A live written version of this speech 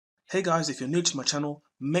Hey guys, if you're new to my channel,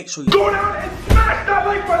 make sure you go down and smash that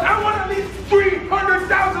like button. I want at least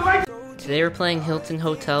 300,000 likes. Today we're playing Hilton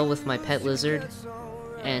Hotel with my pet lizard,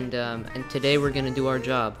 and today we're gonna do our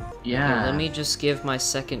job. Yeah. Okay, let me just give my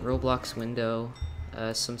second Roblox window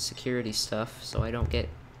some security stuff so I don't get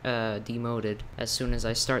demoted as soon as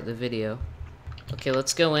I start the video. Okay,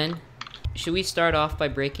 let's go in. Should we start off by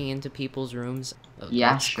breaking into people's rooms?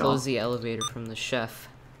 Yeah, let's sure. close the elevator from the chef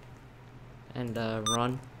and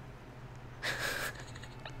run.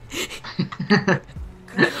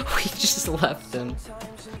 We just left them.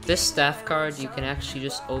 This staff card, you can actually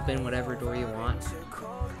just open whatever door you want,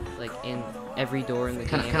 like in every door in the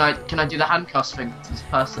game. Can I do the handcuffs thing to this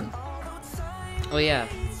person? Oh yeah,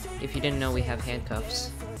 if you didn't know, we have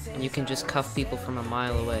handcuffs, and you can just cuff people from a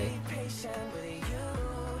mile away.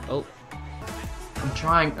 Oh. I'm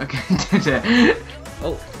trying. Okay, did it.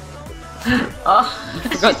 Oh. Oh, I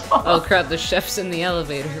forgot. Oh crap! The chef's in the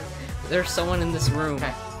elevator. There's someone in this room.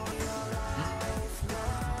 Okay.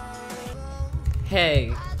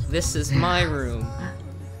 Hey, this is my room.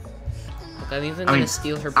 Look, I'm even gonna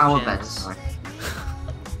steal her pajamas. Our bed, sorry.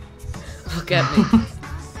 Look at me.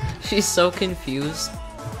 She's so confused.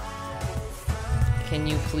 Can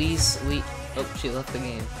you please leave? Oh, she left the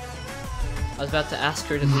game. I was about to ask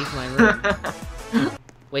her to leave my room.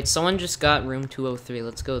 Wait, someone just got room 203.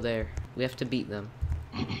 Let's go there. We have to beat them.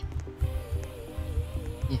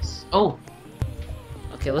 Yes. Oh.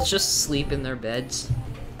 Okay, let's just sleep in their beds.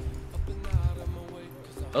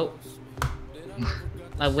 Oh.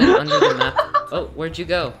 I went under the map. Oh, where'd you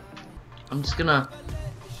go? I'm just gonna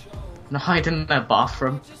hide in their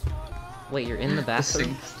bathroom. Wait, you're in the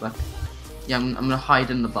bathroom? Yeah, I'm gonna hide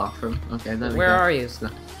in the bathroom. Okay, there we go. Where are you?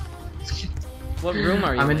 What room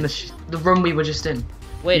are you I'm in the room we were just in.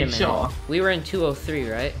 Wait a You minute. sure? We were in 203,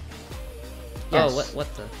 right? Yes. Oh,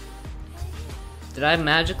 what the? Did I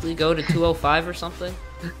magically go to 205 or something?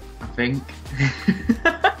 I think.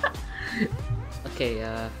 Okay,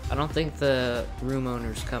 I don't think the room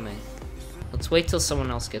owner's coming. Let's wait till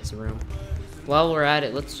someone else gets a room. While we're at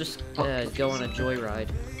it, let's just go on a joyride.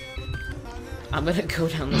 I'm gonna go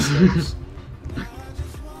down the stairs.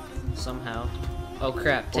 Somehow. Oh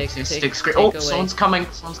crap, take Oh, away. someone's coming,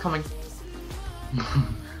 someone's coming.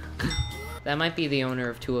 That might be the owner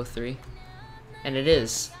of 203. And it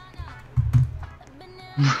is.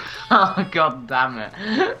 Oh, god damn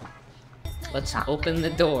it. Let's open the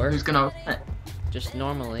door. Who's gonna open it? Just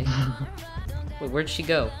normally. Wait, where'd she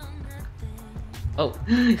go? Oh.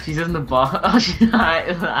 She's in the bar. Oh, she's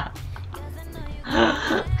like that.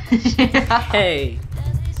 Hey,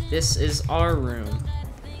 this is our room.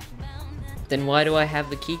 Then why do I have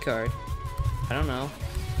the key card? I don't know.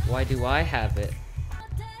 Why do I have it?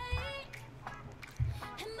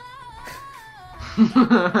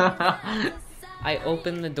 I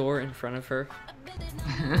open the door in front of her.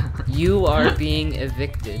 You are being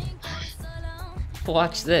evicted.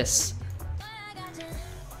 Watch this.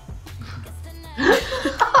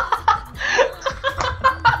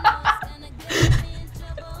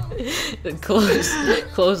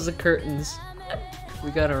 Close the curtains.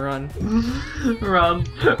 We gotta run. Run,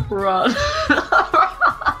 run,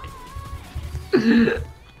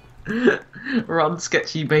 run,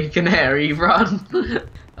 sketchy bacon hairy, run.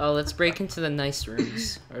 Oh, let's break into the nice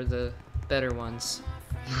rooms, or the better ones.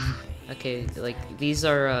 Okay, like, these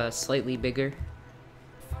are slightly bigger.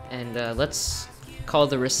 And let's call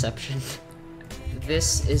the reception.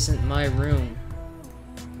 This isn't my room.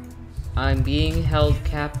 I'm being held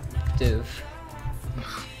captive.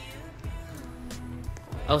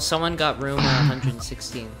 Oh, someone got room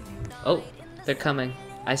 116. Oh, they're coming.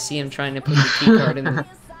 I see him trying to put the key card in the...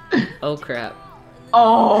 Oh crap.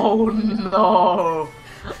 Oh no!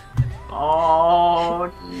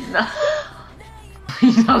 Oh no!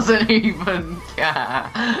 He doesn't even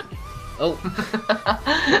care. Oh.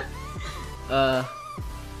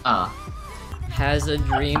 Has a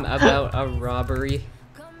dream about a robbery.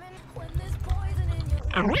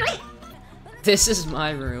 This is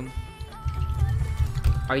my room.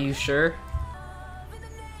 Are you sure?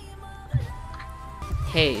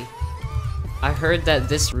 Hey, I heard that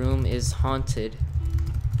this room is haunted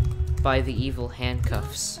by the evil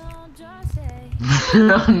handcuffs.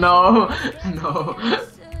 No, no.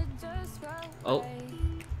 Oh,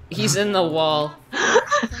 he's in the wall.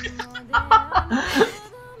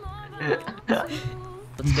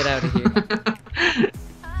 Let's get out of here.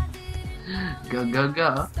 Go, go,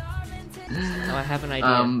 go. Oh, I have an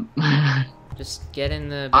idea. Just get in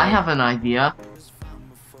the bed. I have an idea.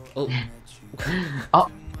 Oh. Oh.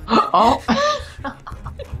 Oh.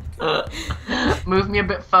 Move me a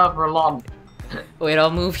bit further along. Wait,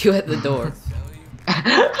 I'll move you at the door.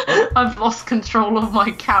 I've lost control of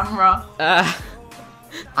my camera. I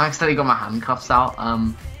accidentally got my handcuffs out.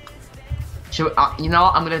 Should we, you know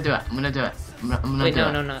what? I'm gonna do it. I'm gonna do it. Wait,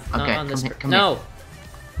 no, not on this. No,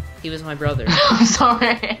 he was my brother. I'm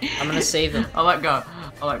sorry. I'm gonna save him. I'll let go.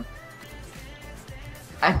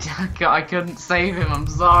 I couldn't save him. I'm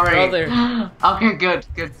sorry. Brother. Okay, good.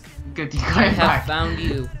 You got I it back. have found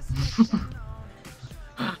you.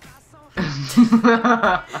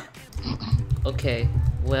 Okay,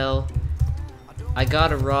 well, I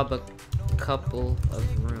gotta rob a couple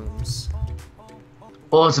of rooms.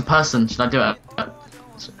 Or as a person, should I do it?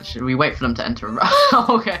 Should we wait for them to enter a room?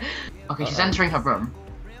 Okay, she's entering her room.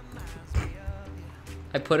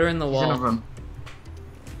 I put her in the wall. She's in a room.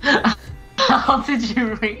 How did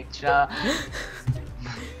you reach her?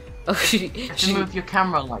 Oh, she move your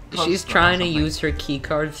camera like. She's trying to use her key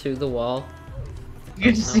card through the wall. You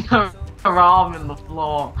can just see her arm in the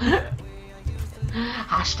floor.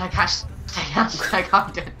 Hashtag,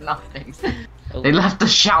 I did nothing. Oh. They left the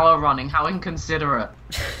shower running, how inconsiderate.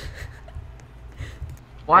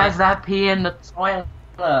 Why is that pee in the toilet?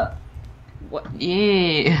 What?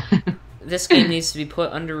 Yeah. This game needs to be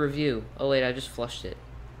put under review. Oh wait, I just flushed it.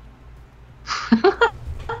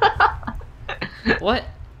 What?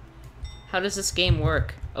 How does this game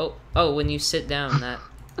work? Oh, when you sit down, that...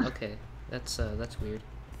 Okay, that's weird.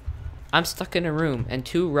 I'm stuck in a room, and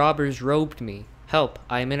 2 robbers robed me. Help,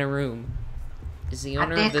 I'm in a room. Is the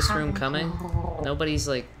owner of this room coming? Nobody's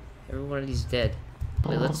like... Everybody's dead.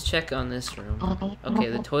 Wait, let's check on this room. Okay,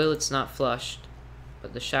 the toilet's not flushed,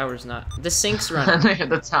 but the shower's not... The sink's running.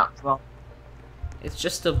 The tap's off. It's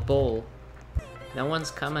just a bowl. No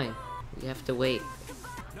one's coming. We have to wait.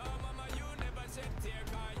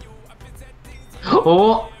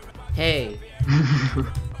 Oh! Hey.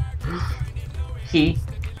 He.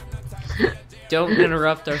 Don't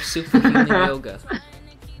interrupt our superhuman yoga.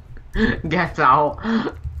 Get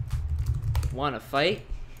out. Wanna fight?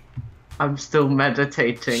 I'm still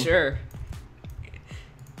meditating. Sure.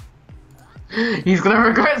 He's gonna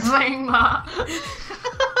regret saying that.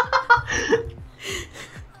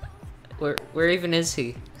 Where even is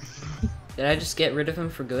he? Did I just get rid of him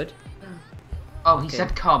for good? Oh, he Okay.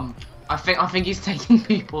 said come. I think he's taking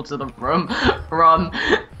people to the room. Run.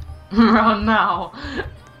 Run now.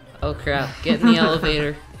 Oh crap, get in the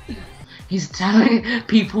elevator. He's telling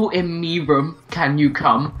people in me room, can you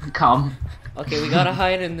come? Come. Okay, we gotta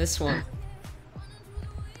hide in this one.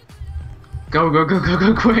 Go,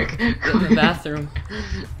 quick. Get in the bathroom.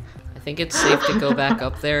 I think it's safe to go back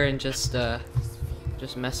up there and just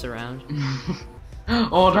mess around.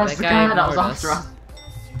 Oh, that's That the guy guy that was ignored after us. us.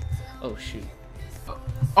 Oh shoot.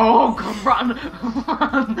 Oh, God, run!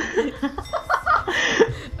 Run!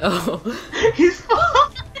 Oh, He's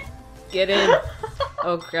falling! get in.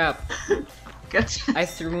 Oh crap. Get I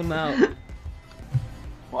threw him out.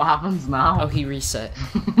 What happens now? Oh, he reset.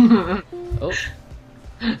 Oh,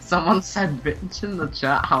 Someone said bitch in the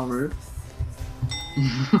chat, how rude.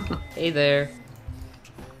 hey there.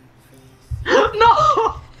 No!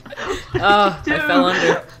 Oh, I fell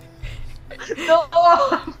under. No!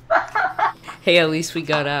 Hey, at least we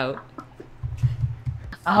got out.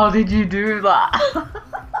 How did you do that?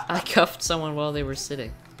 I cuffed someone while they were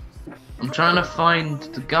sitting. I'm trying to find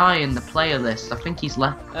the guy in the player list. I think he's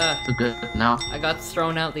left for good now. I got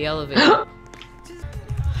thrown out the elevator.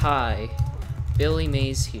 Hi, Billy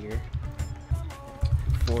Mays here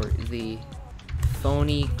for the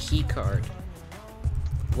phony keycard.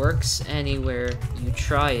 Works anywhere you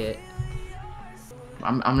try it.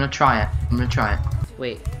 I'm gonna try it.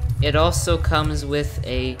 Wait, it also comes with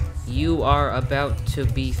a "You are about to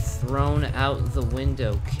be thrown out the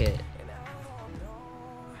window" kit.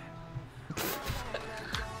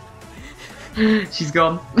 She's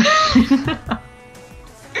gone.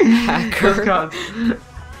 Hacker.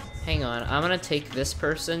 Hang on, I'm gonna take this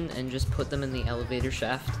person and just put them in the elevator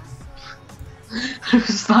shaft.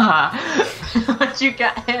 Who's that? How'd you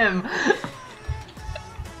get him?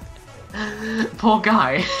 Poor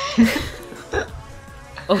guy.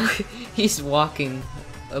 Oh, he's walking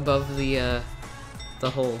above the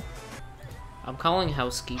hole. I'm calling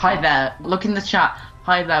housekeeping. Hi there. Look in the chat.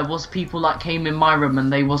 Hi there. Was people that came in my room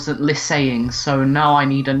and they wasn't saying, so now I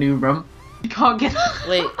need a new room. You can't get.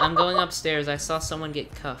 Wait, I'm going upstairs. I saw someone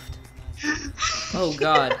get cuffed. Oh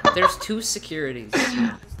god, there's 2 securities.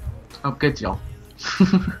 Oh, good job.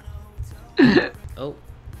 Oh.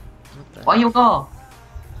 What the Where you go?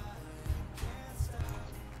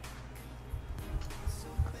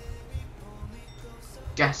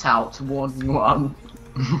 Get out, warning one.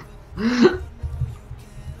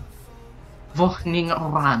 Warning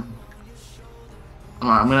one.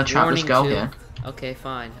 Alright, I'm gonna trap this Warning girl two. here. Okay,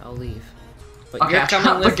 fine. I'll leave. But Okay, you're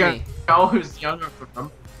coming with me. Girl who's younger from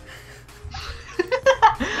them.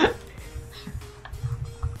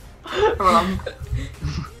 Run.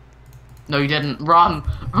 No, you didn't. Run.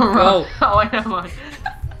 Run. Go. Oh, wait, never mind.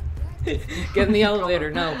 Get in the elevator.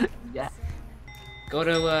 No. Yeah. Go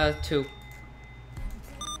to 2.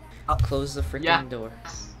 Close the freaking door.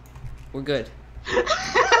 We're good.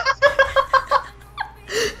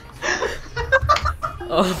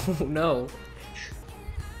 Oh no.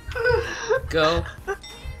 Go.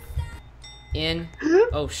 In.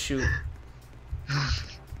 Oh shoot.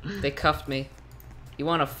 They cuffed me. You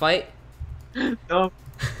wanna fight? No.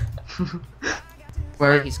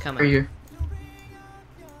 Where he's coming. are you?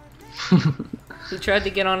 He tried to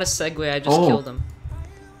get on a Segway, I just killed him.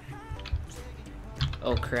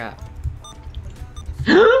 Oh crap.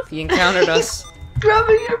 He encountered us.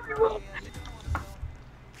 Grabbing everyone.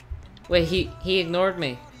 Wait, he ignored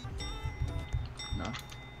me. No.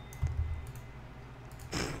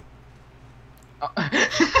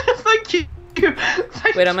 Thank you.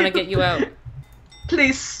 Thank Wait, I'm gonna get you out.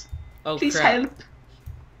 Please. Oh Please crap. help.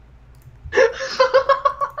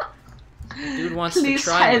 Dude wants Please to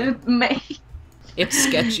try help me. It's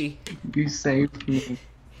sketchy. You saved me.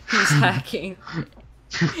 He's hacking.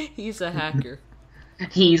 He's a hacker.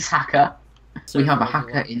 He's hacker. We have a Server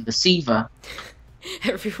hacker in the Seaver.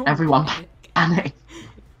 Everyone panic.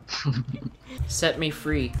 Set me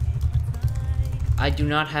free. I do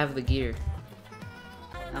not have the gear.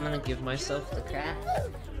 I'm gonna give myself the crap.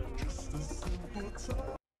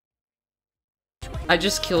 I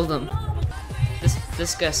just killed him.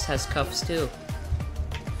 This guest has cuffs too.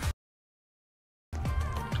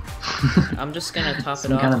 I'm just gonna top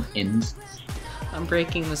it off. Kind of ins. I'm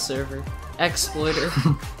breaking the server. Exploiter.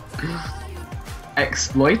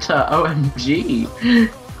 Exploiter, OMG.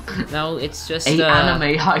 No, it's just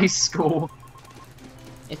anime high school.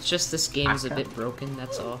 It's just this game's a bit broken,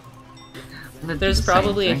 that's all. I'm gonna do There's the same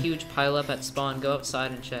probably a thing. huge pileup at spawn. Go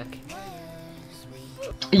outside and check.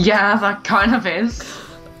 Yeah, that kind of is.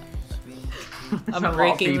 I'm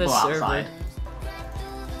breaking the server. Outside.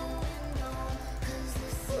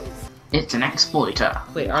 It's an exploiter.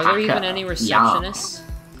 Wait, are there even any receptionists?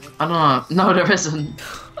 I don't know. No, there isn't.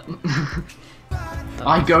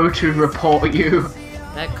 I go to report you.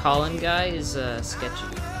 That Colin guy is sketchy.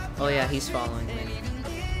 Oh yeah, he's following me.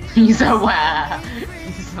 He's aware.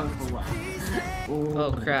 He's aware.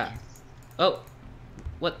 Oh crap. Oh,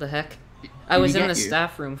 what the heck? I was in the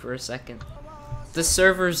staff room for a second. The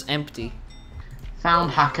server's empty.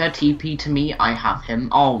 Found hacker, TP to me, I have him.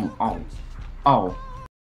 Oh.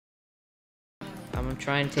 I'm gonna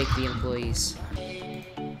try and take the employees.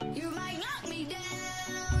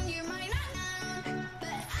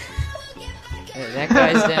 Hey, that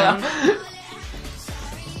guy's down.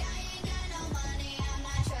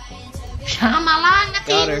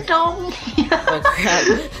 Got her. Oh crap.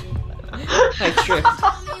 I tripped.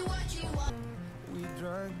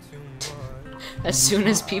 As soon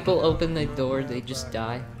as people open the door, they just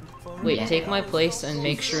die. Wait, take my place and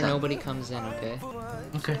make sure nobody comes in, okay?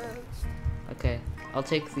 Okay. Okay. I'll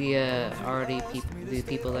take the the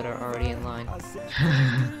people that are already in line.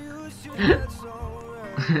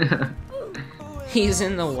 He's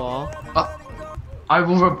in the wall. I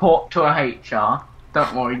will report to a HR.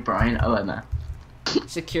 Don't worry, Brian. OMF.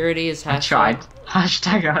 Security is hashtag. I tried.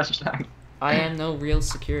 Hashtag. I am no real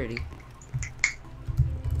security.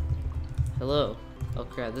 Hello. Oh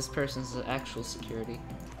crap, this person's the actual security.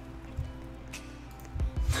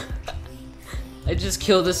 I just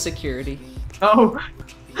killed a security. Oh!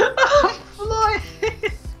 Fly!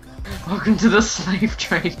 Welcome to the slave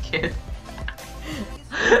trade, kid.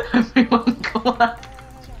 Everyone collapsed.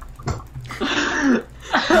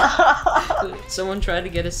 Someone tried to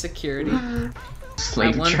get a security.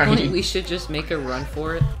 Slave At one trade. point, we should just make a run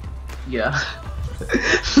for it. Yeah.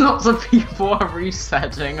 Lots of people are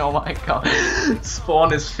resetting, oh my god.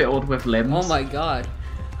 Spawn is filled with limbs. Oh my god.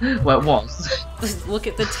 Well, it was. Look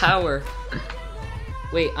at the tower.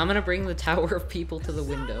 Wait, I'm gonna bring the tower of people to the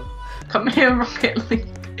window. Come here, Rocket League.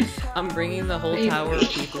 I'm bringing the whole tower of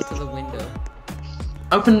people to the window.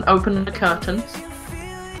 Open the curtains.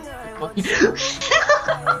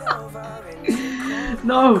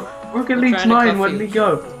 No! Rocket League's mine, let me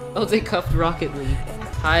go. Oh, they cuffed Rocket League.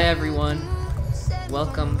 Hi everyone.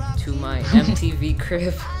 Welcome to my MTV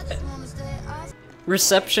crib.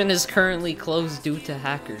 Reception is currently closed due to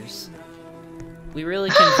hackers. We really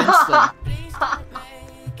convinced them.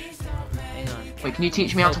 Hang on. Wait, can you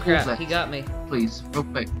teach me how to hold crap, this? he got me. Please, real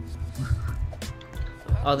quick.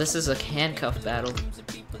 Oh, this is a handcuff battle.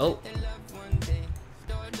 Oh.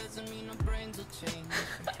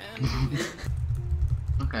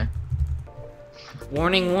 Okay.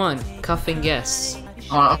 Warning 1, cuffing guests.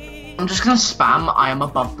 I'm just gonna spam I am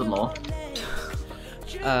above the law.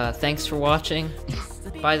 Thanks for watching.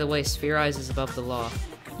 By the way, Sphere Eyes is above the law.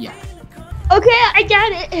 Yeah. Okay, I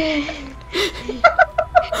got it.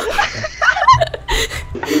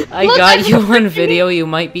 I got you on video, you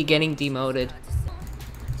might be getting demoted.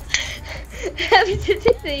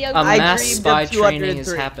 A mass spy training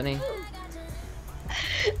is happening.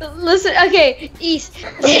 Listen, okay, East.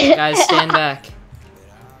 Guys, stand back.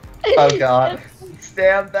 Oh god.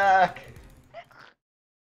 Stand back.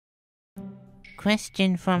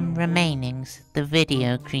 Question from Remainings, the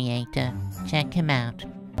video creator. Check him out.